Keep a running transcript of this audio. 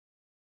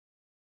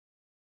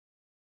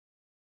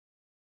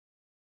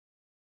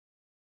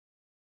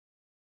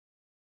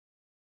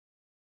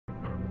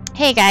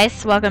Hey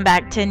guys, welcome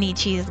back to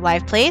Nietzsche's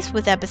Live Plays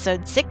with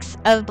episode 6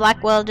 of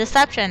Blackwell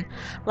Deception.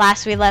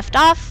 Last we left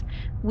off,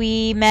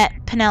 we met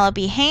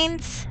Penelope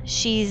Haynes.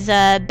 She's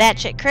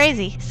batshit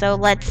crazy, so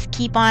let's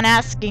keep on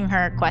asking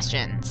her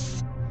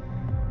questions.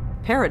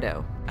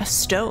 Peridot. A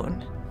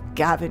stone.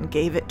 Gavin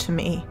gave it to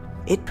me.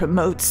 It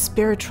promotes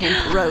spiritual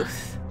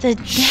growth. The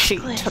necklace. She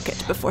took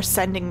it before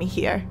sending me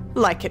here,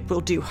 like it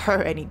will do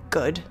her any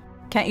good.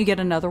 Can't you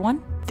get another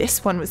one?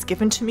 This one was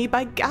given to me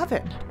by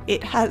Gavin.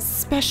 It has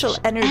special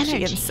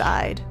energy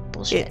inside.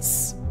 Bullshit.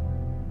 It's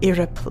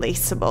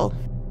irreplaceable.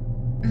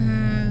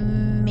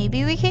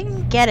 Maybe we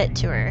can get it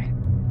to her.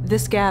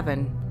 This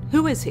Gavin,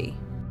 who is he?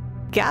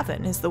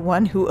 Gavin is the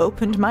one who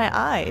opened my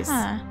eyes.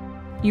 Huh.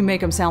 You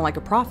make him sound like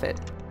a prophet.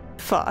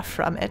 Far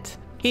from it.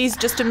 He's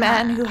just a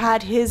man who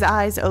had his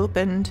eyes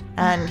opened,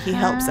 and he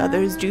helps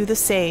others do the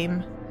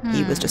same.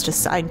 He was just a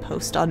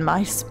signpost on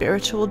my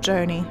spiritual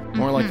journey.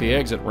 More like the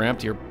exit ramp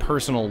to your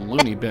personal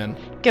loony bin.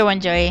 Go on,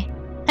 Joey.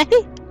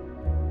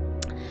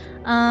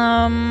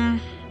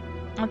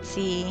 Let's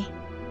see.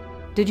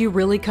 Did you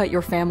really cut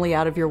your family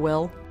out of your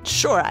will?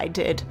 Sure I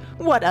did.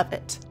 What of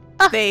it?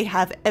 They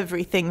have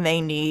everything they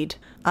need.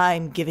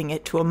 I'm giving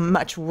it to a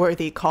much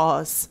worthy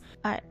cause.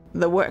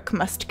 The work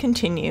must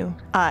continue.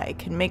 I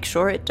can make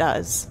sure it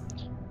does.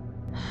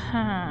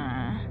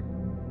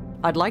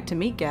 I'd like to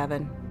meet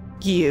Gavin.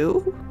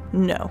 You?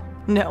 No,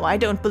 I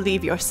don't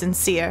believe you're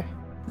sincere.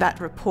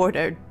 That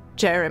reporter,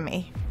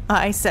 Jeremy,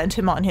 I sent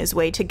him on his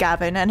way to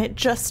Gavin and it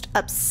just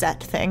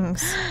upset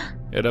things.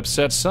 It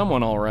upset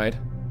someone, all right.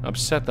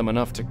 Upset them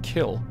enough to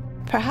kill.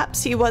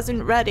 Perhaps he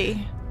wasn't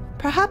ready.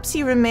 Perhaps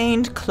he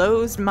remained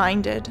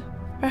closed-minded.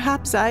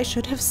 Perhaps I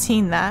should have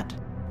seen that.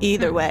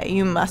 Either way,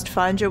 you must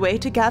find your way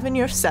to Gavin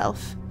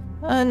yourself.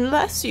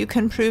 Unless you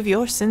can prove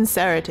your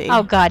sincerity.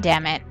 Oh, God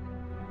damn it.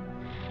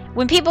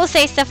 When people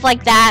say stuff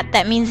like that,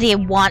 that means they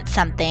want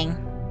something.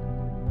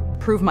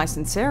 Prove my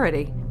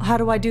sincerity? How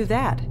do I do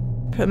that?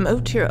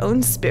 Promote your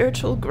own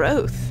spiritual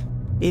growth.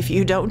 If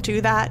you don't do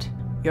that,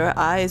 your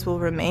eyes will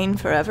remain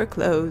forever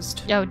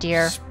closed. Oh,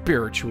 dear.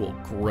 Spiritual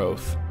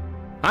growth.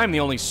 I'm the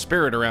only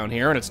spirit around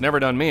here, and it's never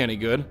done me any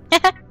good.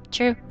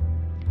 True.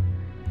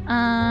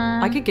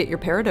 I could get your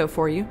Peridot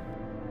for you.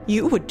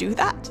 You would do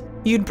that?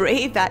 You'd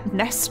brave that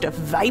nest of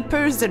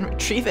vipers and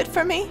retrieve it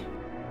for me?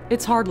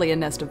 It's hardly a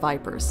nest of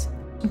vipers.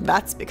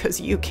 That's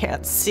because you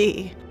can't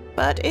see.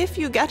 But if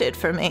you get it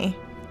for me,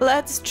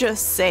 let's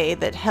just say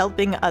that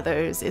helping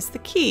others is the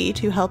key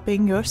to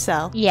helping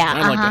yourself. Yeah,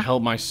 I'd like to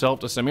help myself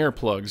to some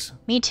earplugs.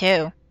 Me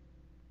too.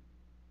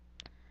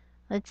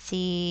 Let's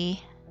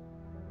see.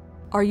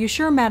 Are you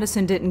sure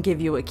Madison didn't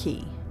give you a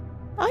key?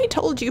 I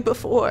told you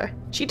before.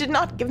 She did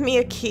not give me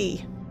a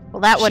key. Well,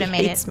 that would have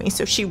made She hates me,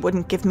 so she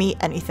wouldn't give me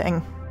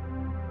anything.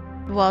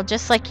 Well,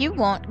 just like you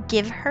won't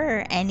give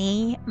her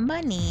any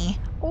money.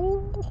 Oh.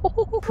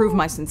 Prove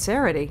my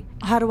sincerity?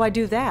 How do I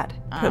do that?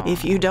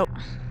 If you don't...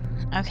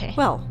 Okay.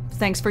 Well,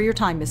 thanks for your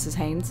time, Mrs.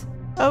 Haynes.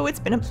 Oh, it's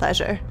been a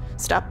pleasure.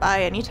 Stop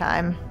by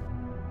anytime.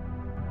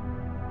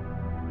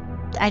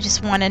 I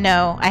just want to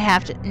know. I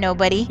have to...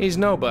 Nobody? He's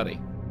nobody.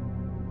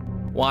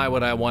 Why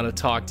would I want to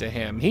talk to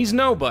him? He's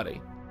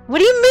nobody. What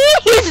do you mean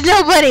he's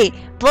nobody?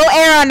 Blow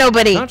air on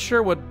nobody. Not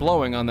sure what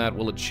blowing on that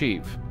will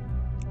achieve.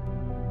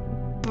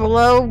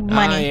 Blow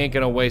money. I ain't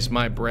gonna waste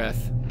my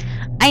breath.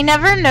 I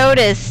never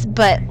noticed,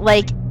 but,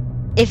 like,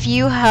 if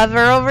you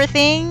hover over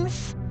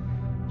things,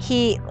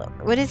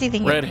 what is he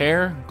thinking? Red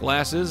hair,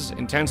 glasses,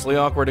 intensely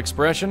awkward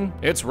expression.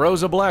 It's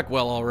Rosa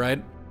Blackwell, all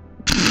right.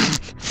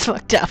 It's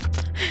fucked up.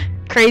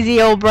 Crazy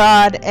old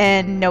broad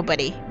and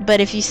nobody.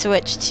 But if you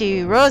switch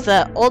to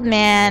Rosa, old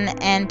man,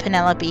 and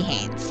Penelope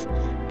Haynes.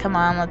 Come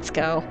on, let's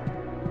go.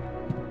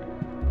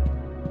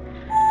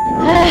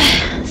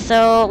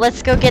 So,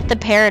 let's go get the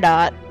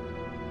Peridot.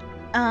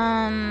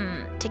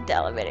 Take the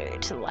elevator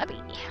to the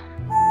lobby.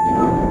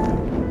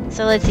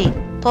 So let's see.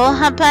 Pull,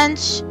 hot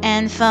punch,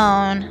 and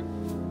phone.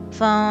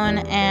 Phone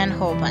and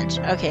hole punch.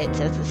 Okay, it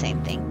says the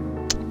same thing.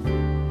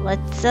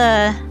 Let's,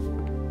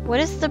 what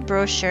does the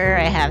brochure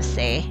I have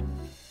say?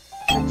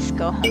 Let's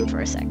go home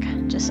for a sec,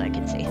 just so I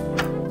can see.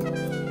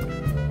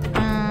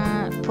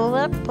 Pull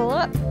up,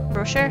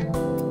 brochure.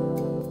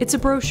 It's a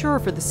brochure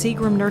for the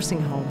Seagram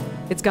nursing home.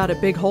 It's got a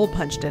big hole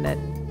punched in it.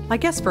 I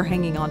guess for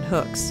hanging on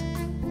hooks.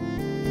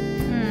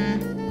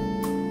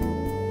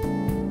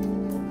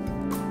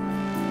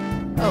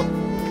 Oh,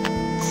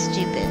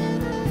 stupid.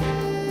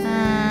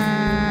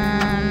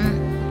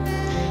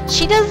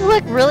 She does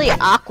look really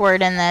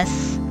awkward in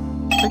this.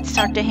 Let's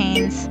talk to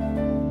Haynes.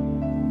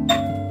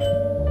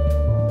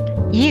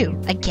 You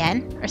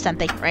again? Or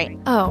something, right?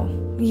 Oh,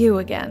 you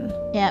again.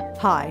 Yep.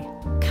 Hi.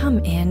 Come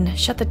in.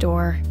 Shut the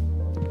door.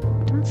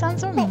 Don't sound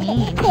so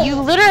mean. You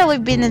literally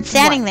been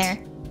standing What? there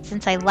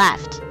since I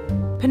left.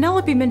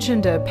 Penelope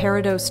mentioned a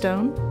Peridot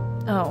stone.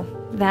 Oh,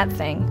 that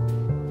thing.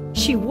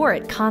 She wore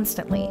it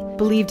constantly,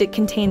 believed it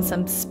contained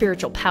some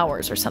spiritual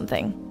powers or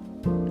something.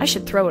 I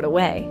should throw it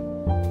away.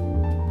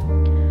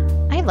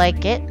 I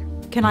like it.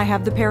 Can I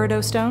have the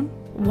Peridot stone?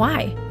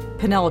 Why?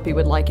 Penelope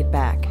would like it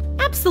back.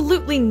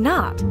 Absolutely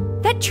not.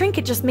 That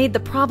trinket just made the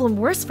problem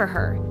worse for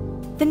her.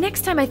 The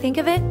next time I think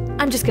of it,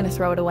 I'm just gonna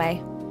throw it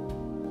away.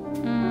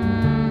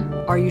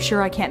 Are you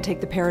sure I can't take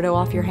the peridot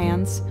off your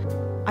hands?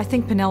 I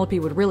think Penelope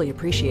would really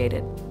appreciate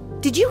it.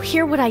 Did you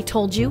hear what I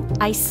told you?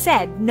 I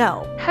said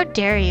no. How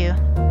dare you?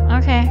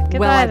 Okay, goodbye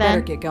Well, I then.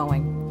 better get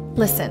going.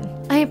 Listen,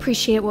 I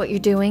appreciate what you're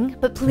doing,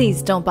 but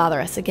please don't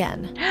bother us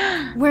again.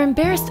 We're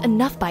embarrassed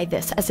enough by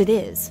this as it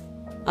is.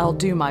 I'll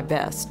do my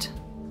best.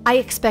 I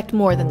expect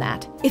more than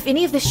that. If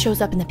any of this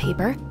shows up in the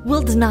paper,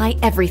 we'll deny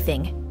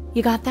everything.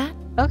 You got that?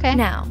 Okay.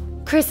 Now,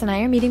 Chris and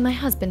I are meeting my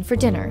husband for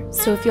dinner,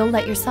 so if you'll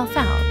let yourself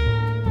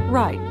out.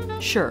 Right,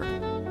 sure.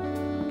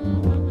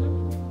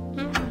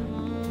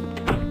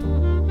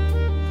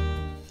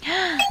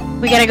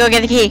 We gotta go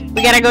get the key.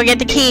 We gotta go get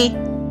the key.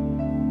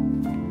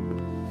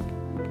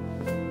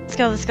 Let's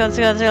go, let's go, let's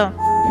go, let's go.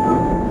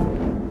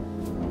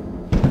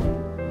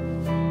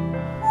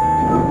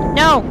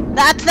 No!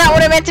 That's not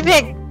what I meant to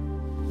pick!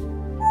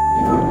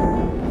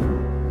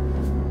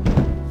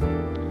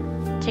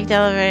 Take the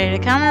elevator to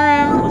the common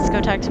room. Let's go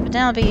talk to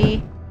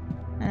Penelope.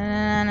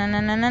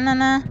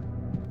 Na-na-na-na-na-na-na.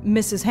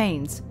 Mrs.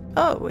 Haynes,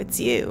 Oh, it's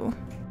you.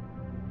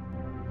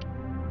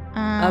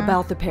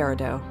 about the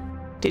peridot.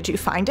 Did you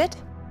find it?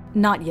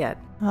 Not yet.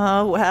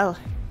 Oh, well,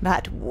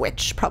 that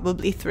witch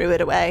probably threw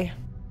it away.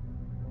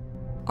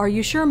 Are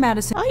you sure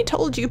Madison... I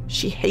told you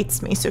she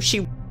hates me, so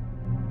she...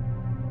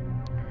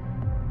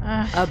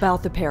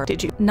 About the peridot.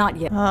 Did you? Not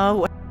yet. Oh,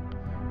 well.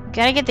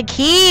 Gotta get the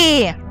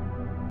key!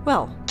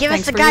 Well, Give us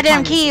thanks the for your goddamn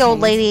time, key, Mrs. old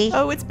Haynes. lady!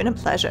 Oh, it's been a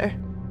pleasure.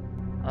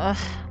 Ugh,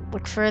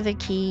 look for the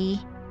key.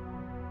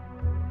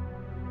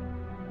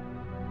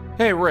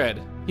 Hey,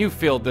 Red, you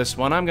field this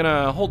one. I'm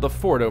gonna hold the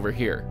fort over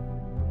here.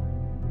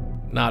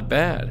 Not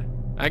bad.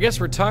 I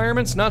guess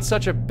retirement's not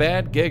such a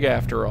bad gig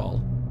after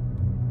all.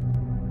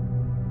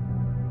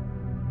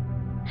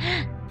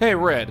 Hey,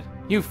 Red,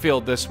 you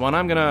field this one.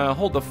 I'm gonna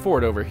hold the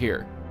fort over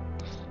here.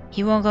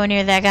 He won't go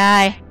near that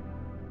guy.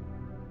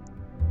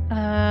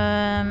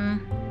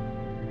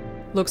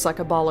 Looks like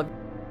a ball of...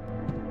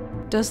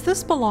 Does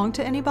this belong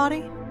to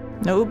anybody?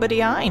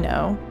 Nobody I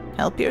know.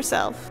 Help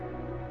yourself.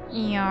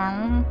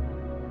 Yeah.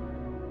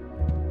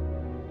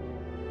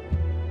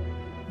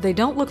 They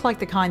don't look like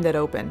the kind that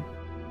open.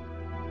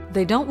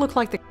 They don't look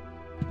like the...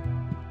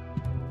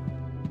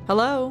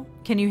 Hello?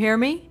 Can you hear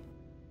me?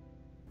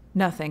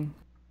 Nothing.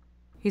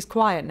 He's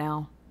quiet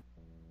now.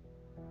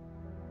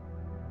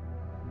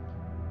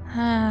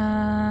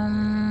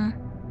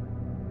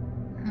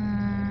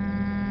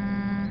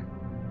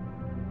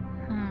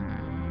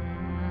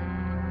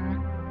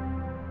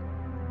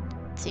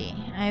 Let's see.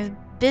 I have a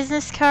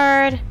business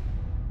card,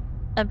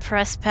 a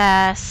press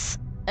pass,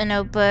 a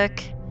notebook,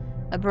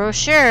 a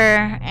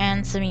brochure,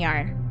 and some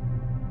yarn.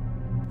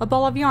 A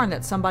ball of yarn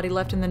that somebody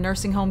left in the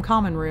nursing home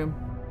common room.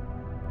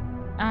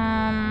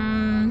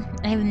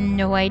 I have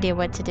no idea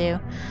what to do.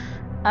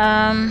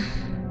 Let's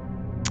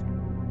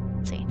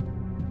see.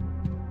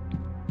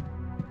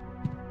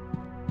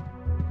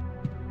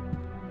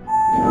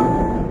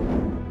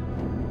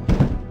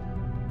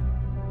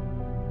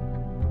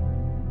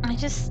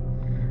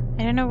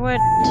 I don't know what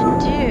to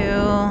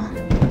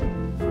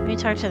do. Let me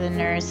talk to the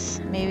nurse,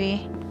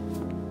 maybe.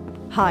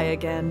 Hi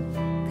again.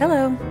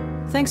 Hello.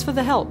 Thanks for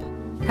the help.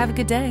 Have a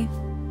good day.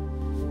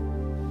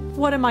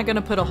 What am I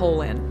gonna put a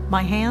hole in?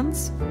 My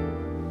hands?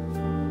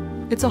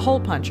 It's a hole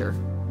puncher.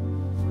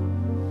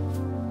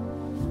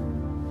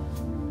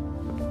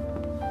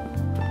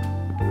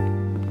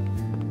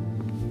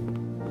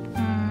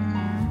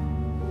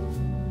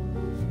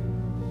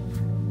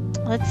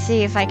 Let's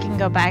see if I can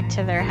go back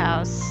to their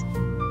house.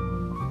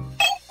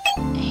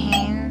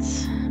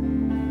 Haynes.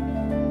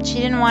 She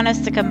didn't want us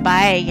to come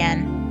by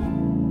again.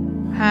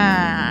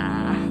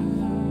 Huh.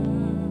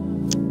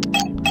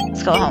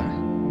 Let's go home.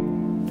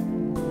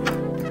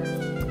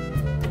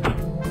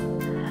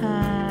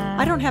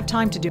 I don't have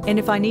time to do, and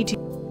if I need to...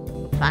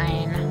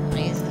 Fine. I'll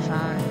use the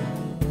phone.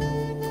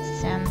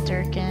 Sam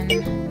Durkin.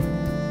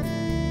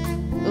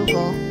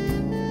 Oogle.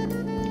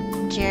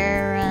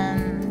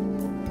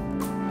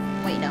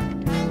 Wait, no.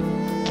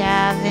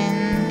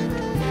 Gavin.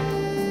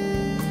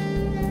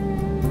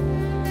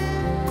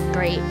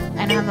 Great.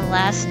 I don't have a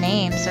last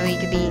name, so he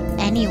could be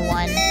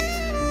anyone.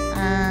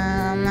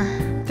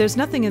 There's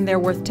nothing in there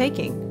worth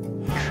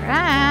taking.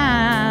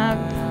 Crap.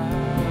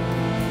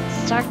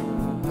 Let's talk.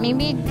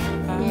 Maybe.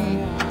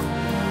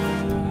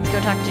 Let's go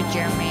talk to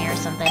Jeremy or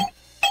something.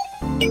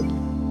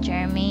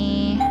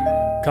 Jeremy.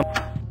 Come.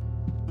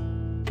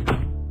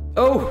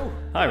 Oh,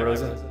 hi,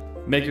 Rosa.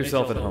 Make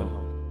yourself at home.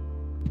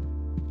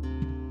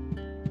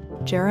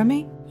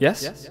 Jeremy?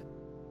 Yes?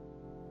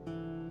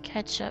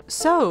 Catch up.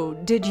 So,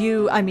 do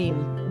you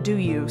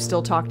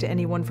still talk to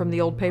anyone from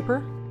the old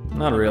paper?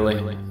 Not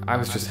really. I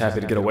was just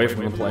happy to get away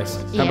from the place.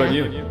 How about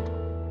you?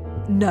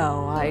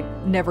 No, I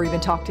never even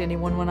talked to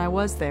anyone when I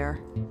was there.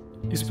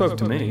 You spoke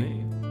to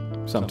me.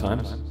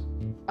 Sometimes.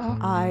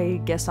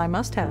 I guess I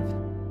must have.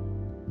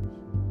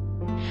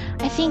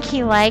 I think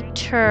he liked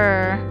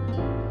her.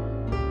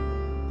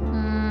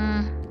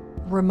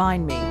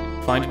 Remind me.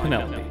 Find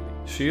Penelope.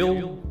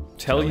 She'll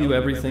tell you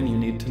everything you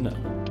need to know.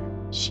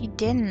 She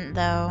didn't,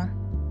 though.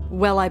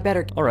 Well, I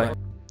better. All right.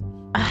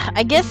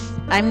 I guess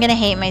I'm gonna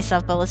hate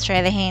myself, but let's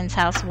try the Haynes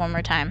house one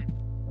more time.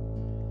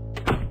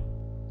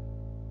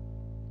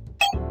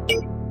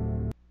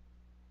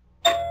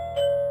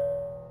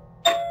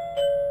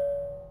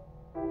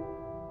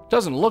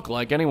 Doesn't look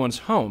like anyone's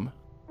home.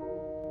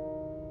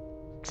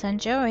 Send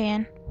Joey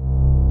in.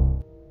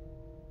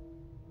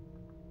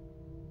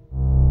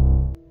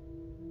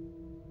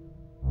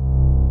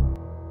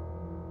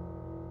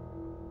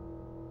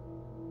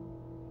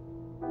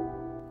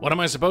 What am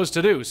I supposed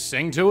to do?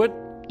 Sing to it?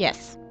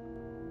 Yes.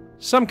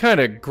 Some kind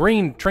of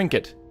green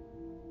trinket.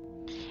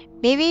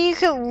 Maybe you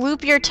could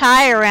loop your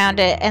tie around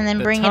it and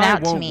then bring it out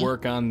to The tie me. won't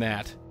work on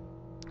that.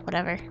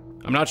 Whatever.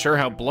 I'm not sure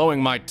how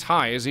blowing my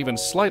tie is even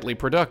slightly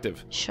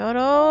productive. Shut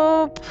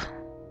up.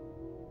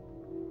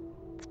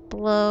 Let's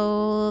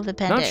blow the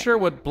pendant. Not sure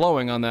what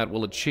blowing on that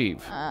will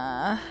achieve.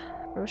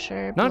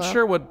 Brochure. Not blow.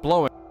 sure what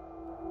blowing...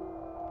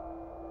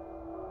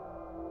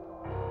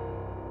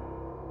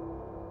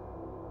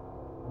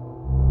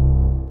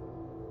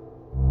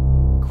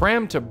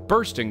 Crammed to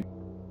bursting.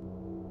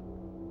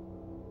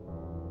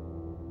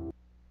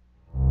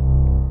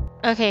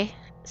 Okay,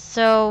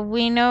 so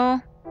we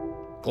know.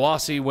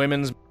 Glossy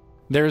women's...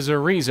 There's a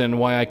reason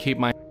why I keep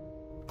my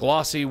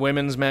glossy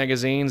women's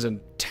magazines and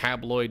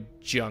tabloid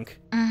junk.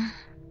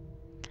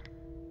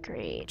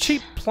 Great.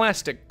 Cheap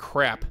plastic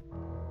crap.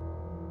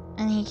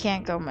 And he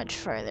can't go much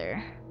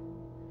further.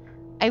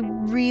 I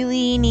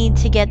really need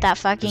to get that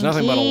fucking There's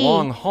nothing but a key.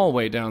 long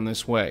hallway down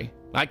this way.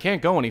 I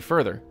can't go any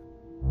further.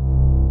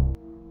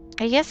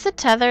 I guess the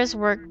tethers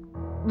work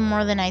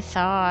more than I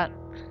thought.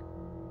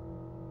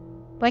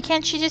 Why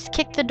can't she just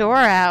kick the door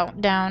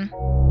down?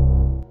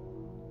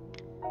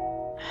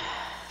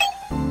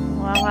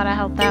 Well, a lot of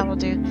help that will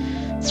do.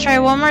 Let's try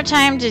one more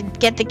time to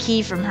get the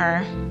key from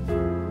her.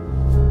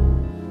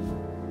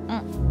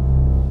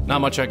 Not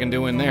much I can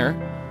do in there.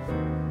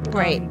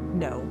 Great.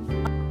 No.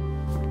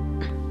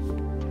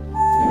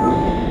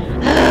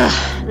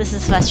 This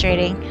is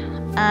frustrating.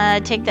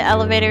 Take the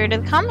elevator to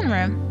the common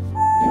room.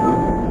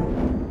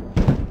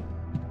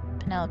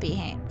 Penelope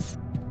Haynes.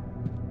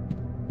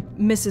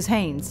 Mrs.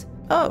 Haynes,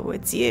 Oh,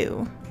 it's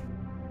you.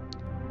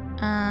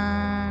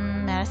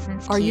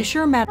 Madison's are key. you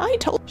sure I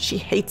told she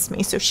hates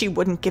me, so she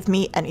wouldn't give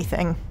me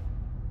anything.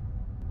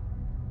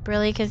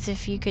 Really? Because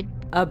if you could...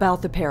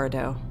 about the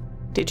peridot?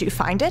 Did you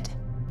find it?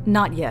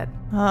 Not yet.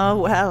 Oh,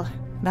 well,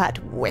 that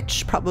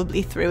witch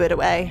probably threw it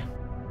away.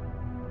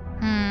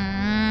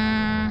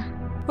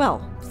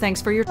 Well,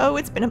 thanks for your. Oh,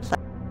 it's been a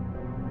pleasure.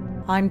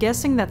 I'm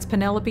guessing that's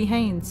Penelope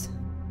Haynes.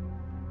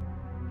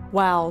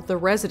 Wow, the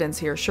residents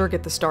here sure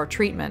get the star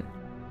treatment.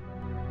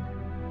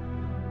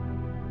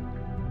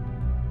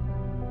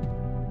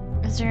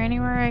 Is there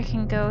anywhere I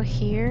can go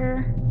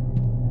here?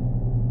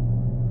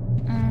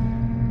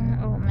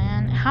 Oh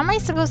man. How am I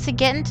supposed to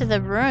get into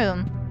the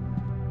room?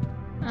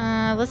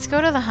 Let's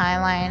go to the High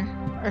Line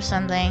or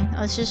something.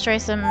 Let's just try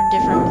some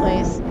different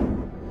place.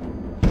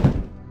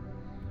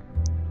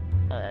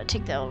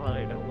 Take the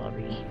elevator to the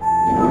lobby.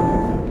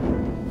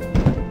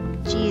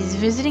 Jeez,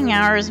 visiting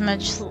hours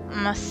must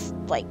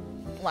like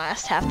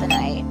last half the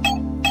night.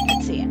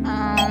 Let's see.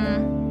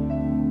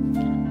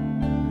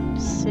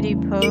 City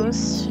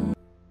Post.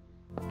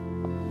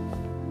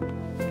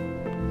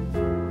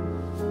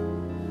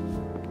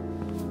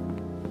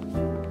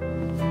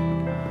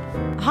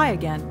 Hi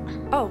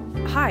again. Oh,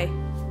 hi.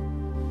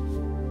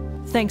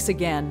 Thanks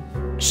again.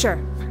 Sure.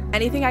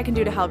 Anything I can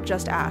do to help,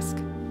 just ask.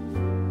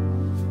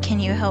 Can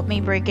you help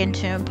me break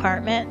into an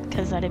apartment?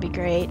 Because that'd be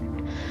great.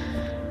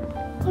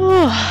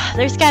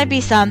 There's gotta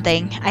be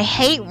something. I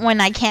hate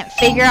when I can't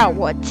figure out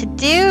what to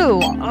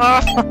do.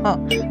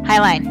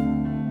 Highline.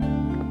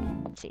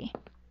 Let's see.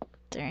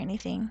 Is there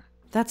anything?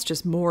 That's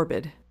just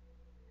morbid.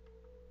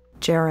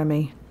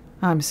 Jeremy,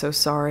 I'm so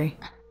sorry.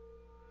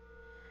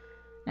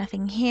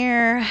 Nothing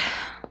here.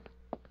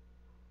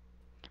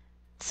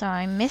 So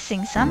I'm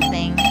missing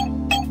something.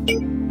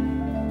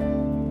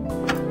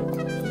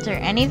 Is there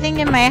anything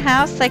in my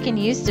house I can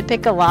use to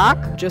pick a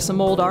lock? Just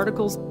some old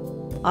articles?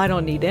 I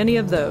don't need any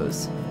of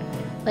those.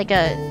 Like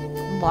a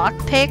lock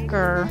pick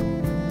or...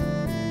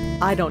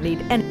 I don't need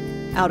any.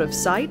 Out of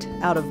sight,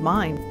 out of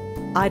mind.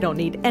 I don't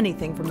need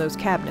anything from those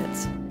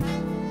cabinets.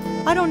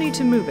 I don't need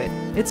to move it.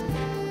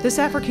 This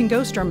African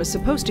ghost drum is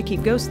supposed to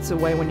keep ghosts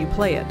away when you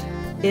play it.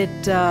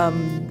 It,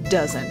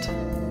 doesn't.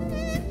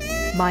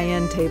 My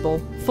end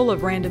table, full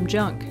of random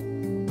junk.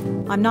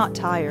 I'm not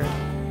tired.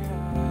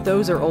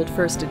 Those are old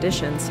first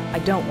editions. I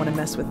don't want to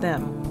mess with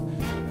them.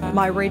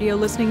 My radio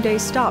listening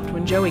days stopped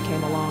when Joey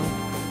came along.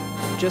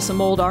 Just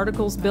some old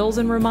articles, bills,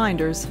 and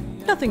reminders.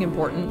 Nothing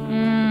important.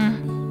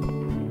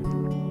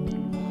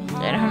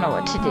 I don't know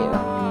what to do.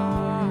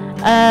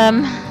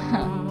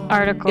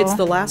 Article. It's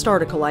the last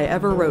article I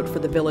ever wrote for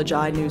the Village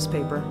Eye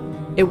newspaper.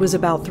 It was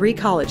about 3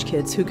 college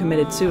kids who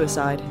committed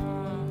suicide.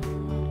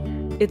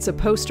 It's a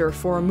poster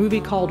for a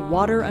movie called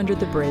Water Under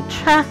the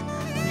Bridge.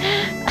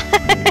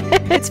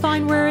 It's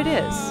fine where it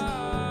is.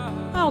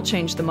 I'll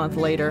change the month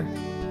later.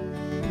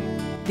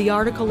 The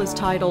article is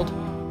titled,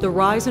 "The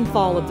Rise and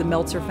Fall of the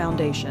Meltzer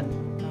Foundation."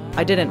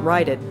 I didn't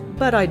write it,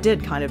 but I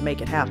did kind of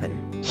make it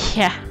happen.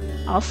 Yeah,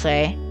 I'll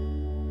say.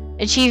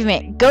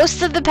 Achievement.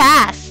 Ghosts of the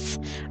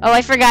Past! Oh,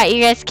 I forgot, you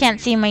guys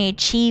can't see my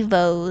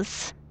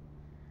achievos.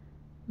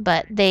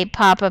 But they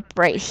pop up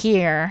right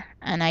here,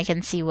 and I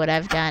can see what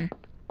I've done.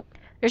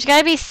 There's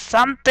gotta be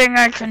something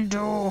I can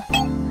do.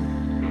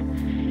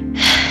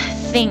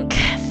 Think.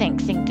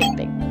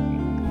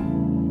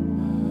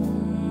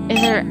 Is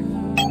there...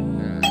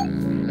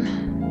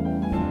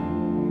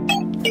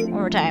 One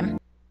more time.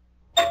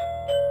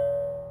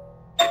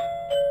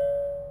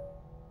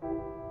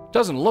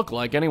 Doesn't look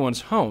like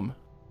anyone's home.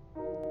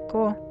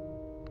 Cool.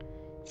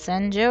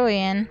 Send Joey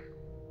in.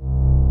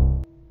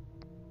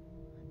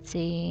 Let's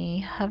see.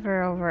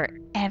 Hover over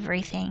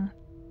everything.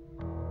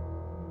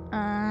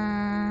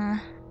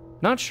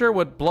 Not sure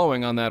what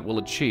blowing on that will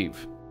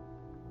achieve.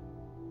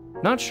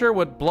 Not sure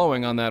what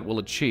blowing on that will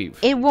achieve.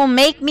 It will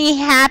make me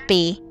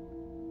happy.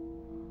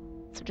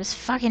 So just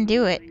fucking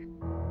do it.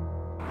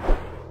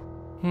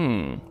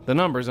 The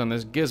numbers on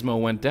this gizmo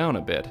went down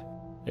a bit.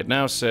 It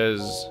now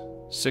says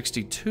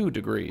 62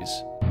 degrees.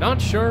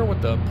 Not sure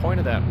what the point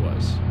of that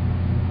was.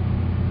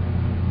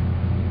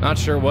 Not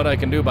sure what I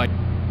can do by...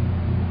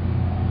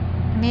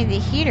 I made the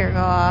heater go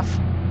off.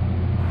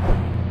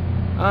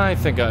 I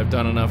think I've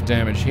done enough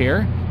damage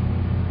here.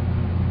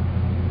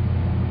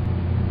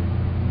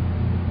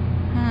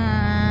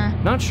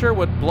 Not sure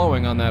what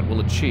blowing on that will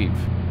achieve.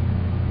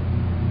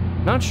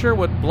 Not sure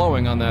what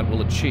blowing on that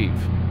will achieve.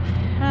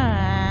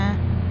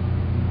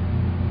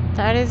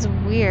 That is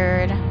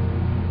weird.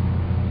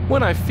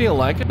 When I feel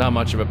like it, not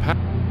much of a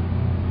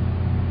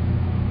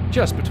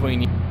just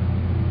between you.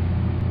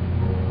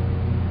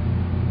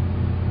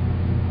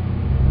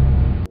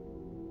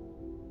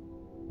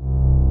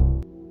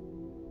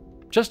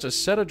 Just a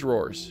set of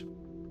drawers.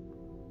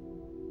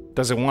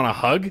 Does it want a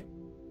hug?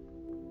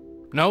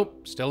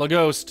 Nope, still a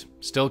ghost.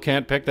 Still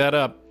can't pick that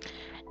up.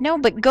 No,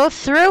 but go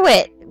through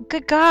it.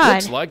 Good God.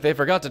 Looks like they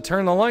forgot to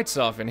turn the lights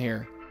off in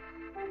here.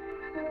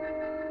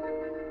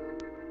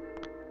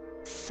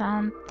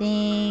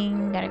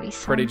 Something. Gotta be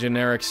something. Pretty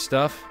generic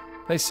stuff.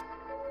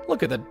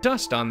 Look at the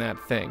dust on that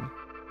thing.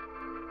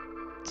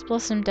 Let's blow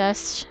some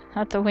dust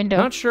out the window.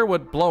 Not sure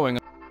what blowing...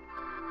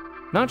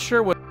 Not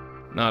sure what...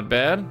 Not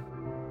bad.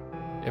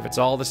 If it's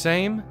all the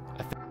same,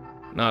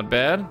 not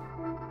bad.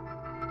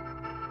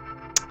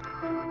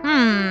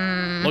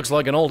 Looks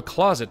like an old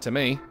closet to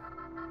me.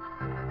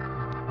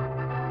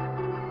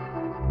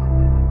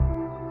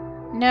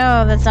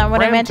 No, that's not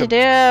what I meant to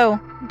do.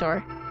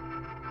 Door.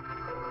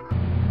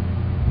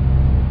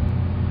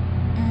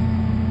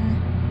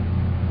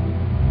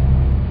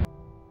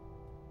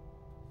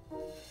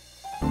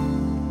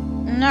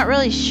 I'm not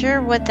really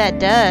sure what that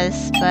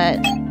does, but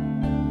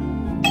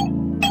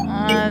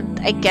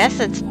I guess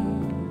it's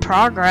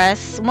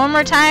progress. One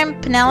more time,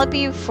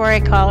 Penelope, before I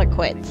call it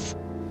quits.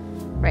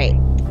 Right.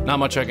 Not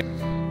much I can...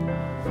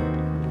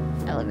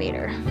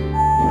 Elevator.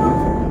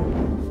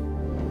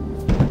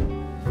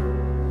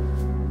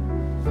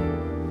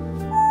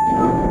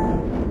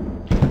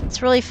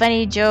 It's really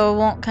funny Joe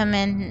won't come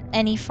in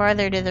any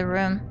farther to the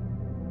room.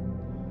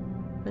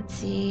 Let's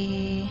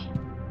see...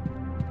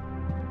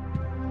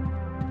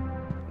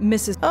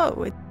 Mrs.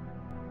 Oh,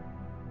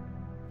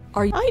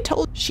 Are you... I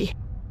told she...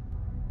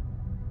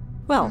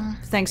 Well,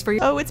 thanks for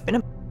your... Oh, it's been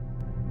a...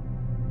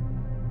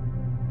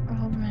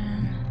 Oh,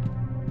 man.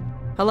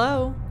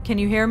 Hello? Can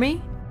you hear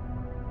me?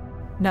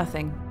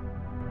 Nothing.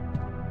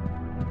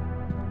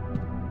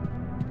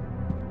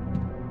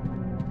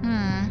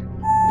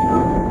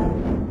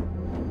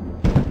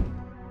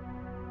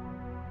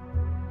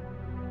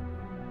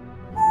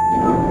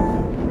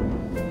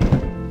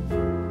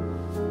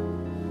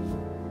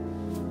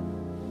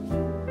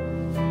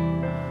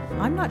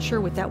 I'm not sure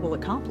what that will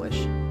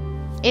accomplish.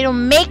 It'll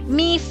make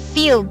me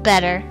feel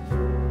better.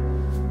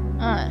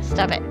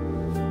 Stop it.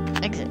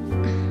 Exit.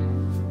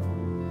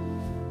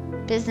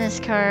 Business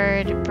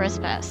card, press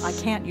pass. I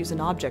can't use an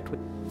object with...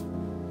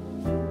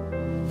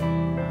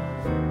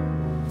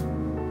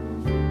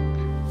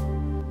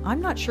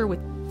 I'm not sure what...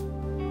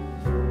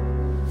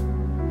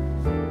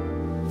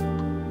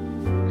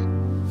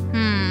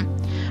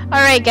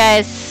 Alright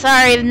guys,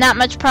 sorry, not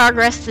much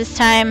progress this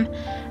time.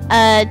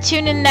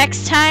 Tune in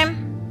next time.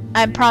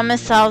 I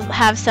promise I'll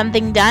have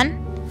something done.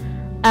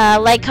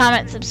 Like,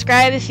 comment,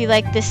 subscribe if you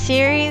like this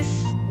series.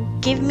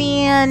 Give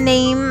me a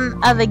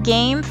name of a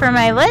game for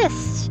my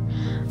list.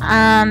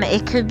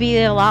 It could be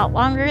a lot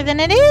longer than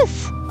it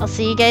is. I'll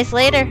see you guys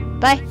later.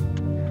 Bye.